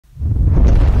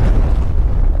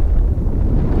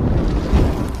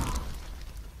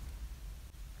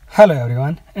Hello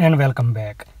everyone and welcome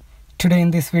back. Today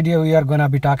in this video we are gonna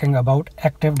be talking about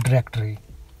Active Directory.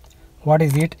 What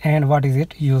is it and what is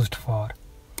it used for?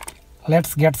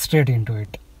 Let's get straight into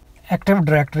it. Active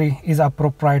Directory is a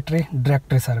proprietary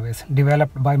directory service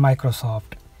developed by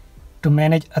Microsoft to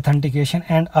manage authentication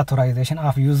and authorization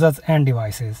of users and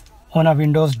devices on a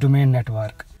Windows domain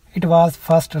network. It was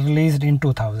first released in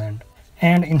 2000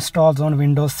 and installs on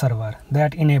Windows Server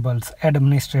that enables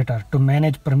administrator to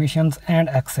manage permissions and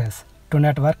access to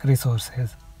network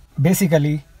resources.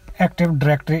 Basically, Active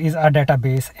Directory is a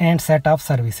database and set of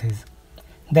services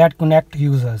that connect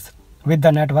users with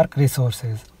the network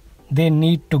resources they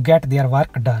need to get their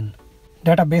work done.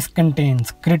 Database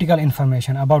contains critical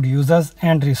information about users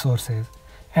and resources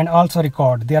and also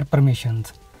record their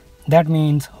permissions. That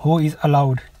means who is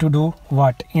allowed to do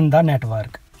what in the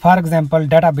network. For example,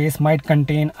 database might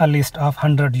contain a list of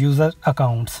 100 user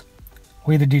accounts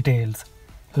with details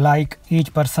like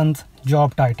each person's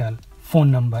job title,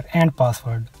 phone number and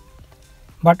password.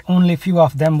 But only few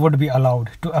of them would be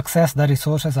allowed to access the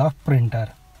resources of printer.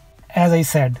 As I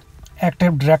said,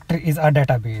 Active Directory is a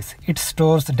database. It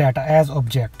stores data as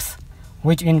objects,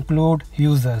 which include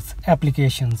users,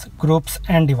 applications, groups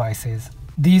and devices.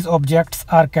 These objects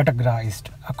are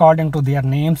categorized according to their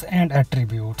names and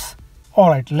attributes.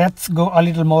 Alright, let's go a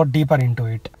little more deeper into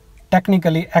it.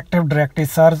 Technically, Active Directory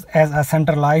serves as a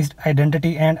centralized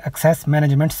identity and access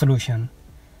management solution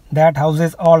that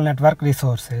houses all network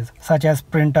resources such as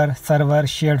printer, server,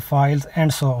 shared files,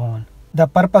 and so on. The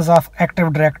purpose of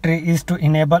Active Directory is to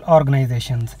enable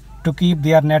organizations to keep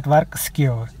their network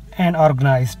secure and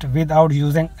organized without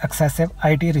using excessive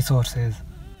IT resources.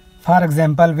 For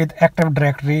example, with Active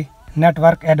Directory,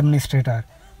 network administrator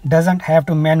doesn't have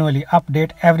to manually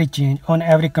update every change on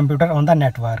every computer on the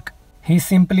network. He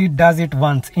simply does it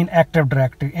once in Active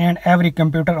Directory and every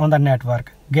computer on the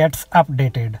network gets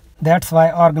updated. That's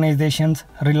why organizations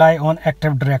rely on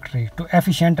Active Directory to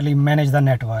efficiently manage the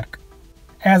network.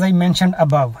 As I mentioned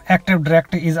above, Active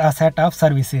Directory is a set of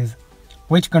services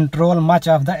which control much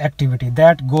of the activity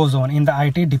that goes on in the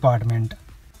IT department.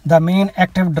 The main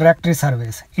Active Directory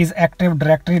service is Active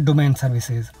Directory Domain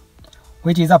Services,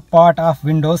 which is a part of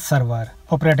Windows Server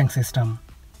operating system.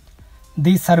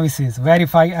 These services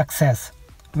verify access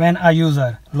when a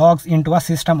user logs into a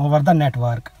system over the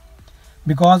network,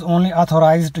 because only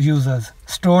authorized users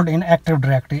stored in Active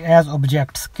Directory as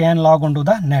objects can log onto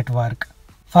the network.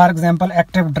 For example,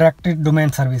 Active Directory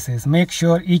Domain Services make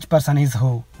sure each person is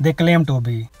who they claim to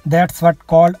be. That's what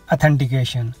called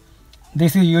authentication.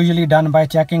 This is usually done by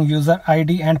checking user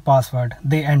ID and password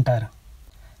they enter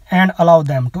and allow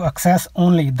them to access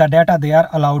only the data they are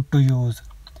allowed to use.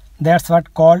 That's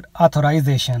what called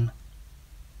authorization.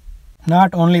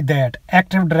 Not only that,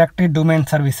 Active Directory Domain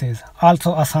Services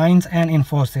also assigns and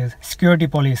enforces security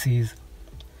policies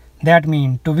that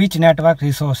mean to which network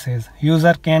resources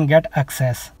user can get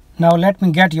access. Now let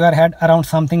me get your head around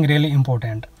something really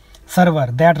important. Server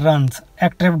that runs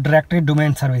Active Directory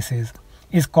Domain Services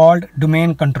is called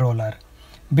domain controller.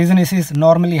 Businesses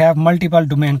normally have multiple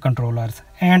domain controllers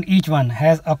and each one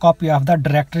has a copy of the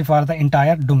directory for the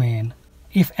entire domain.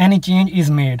 If any change is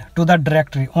made to the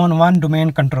directory on one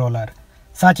domain controller,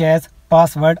 such as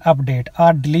password update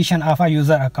or deletion of a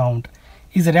user account,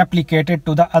 is replicated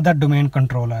to the other domain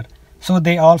controller, so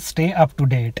they all stay up to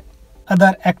date.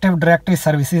 Other Active Directory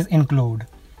services include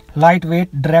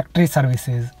lightweight directory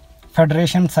services,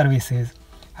 federation services,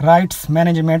 rights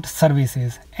management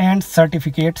services, and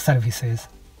certificate services.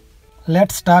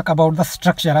 Let's talk about the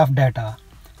structure of data.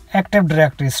 Active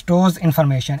Directory stores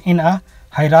information in a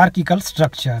hierarchical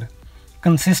structure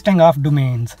consisting of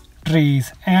domains,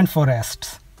 trees, and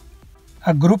forests.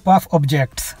 A group of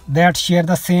objects that share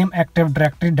the same Active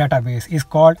Directory database is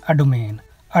called a domain.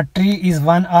 A tree is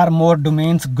one or more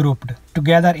domains grouped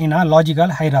together in a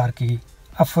logical hierarchy.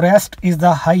 A forest is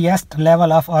the highest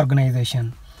level of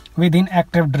organization within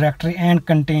Active Directory and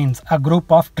contains a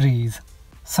group of trees.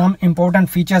 Some important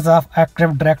features of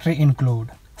Active Directory include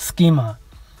schema,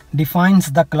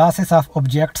 defines the classes of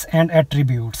objects and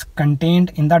attributes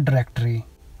contained in the directory.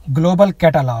 Global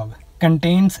catalog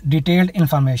contains detailed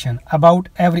information about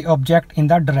every object in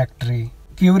the directory.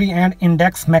 Query and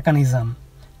index mechanism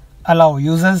allow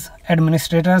users,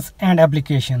 administrators, and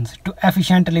applications to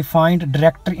efficiently find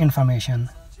directory information.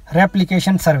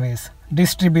 Replication service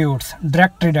distributes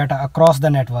directory data across the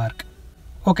network.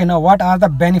 Okay, now what are the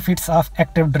benefits of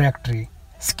Active Directory?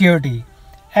 Security.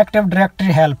 Active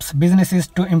Directory helps businesses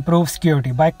to improve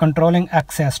security by controlling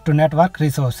access to network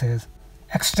resources.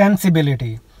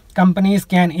 Extensibility. Companies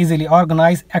can easily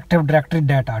organize Active Directory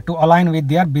data to align with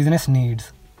their business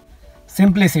needs.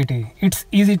 Simplicity. It's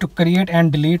easy to create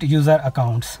and delete user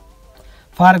accounts.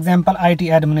 For example, IT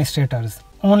administrators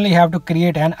only have to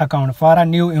create an account for a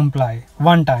new employee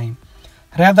one time,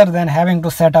 rather than having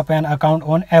to set up an account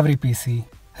on every PC.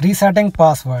 Resetting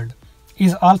password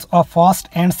is also a fast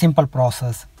and simple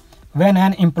process. When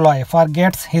an employee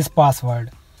forgets his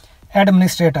password,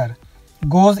 administrator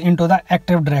goes into the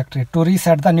Active Directory to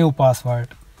reset the new password.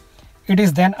 It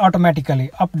is then automatically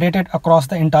updated across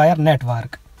the entire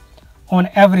network on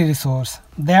every resource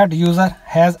that user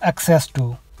has access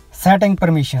to. Setting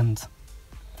permissions.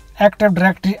 Active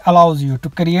Directory allows you to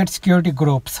create security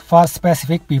groups for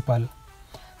specific people.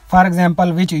 For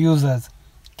example, which users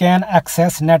can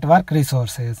access network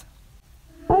resources.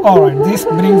 Alright, this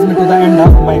brings me to the end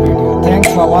of my video. Thanks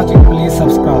for watching. Please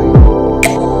subscribe.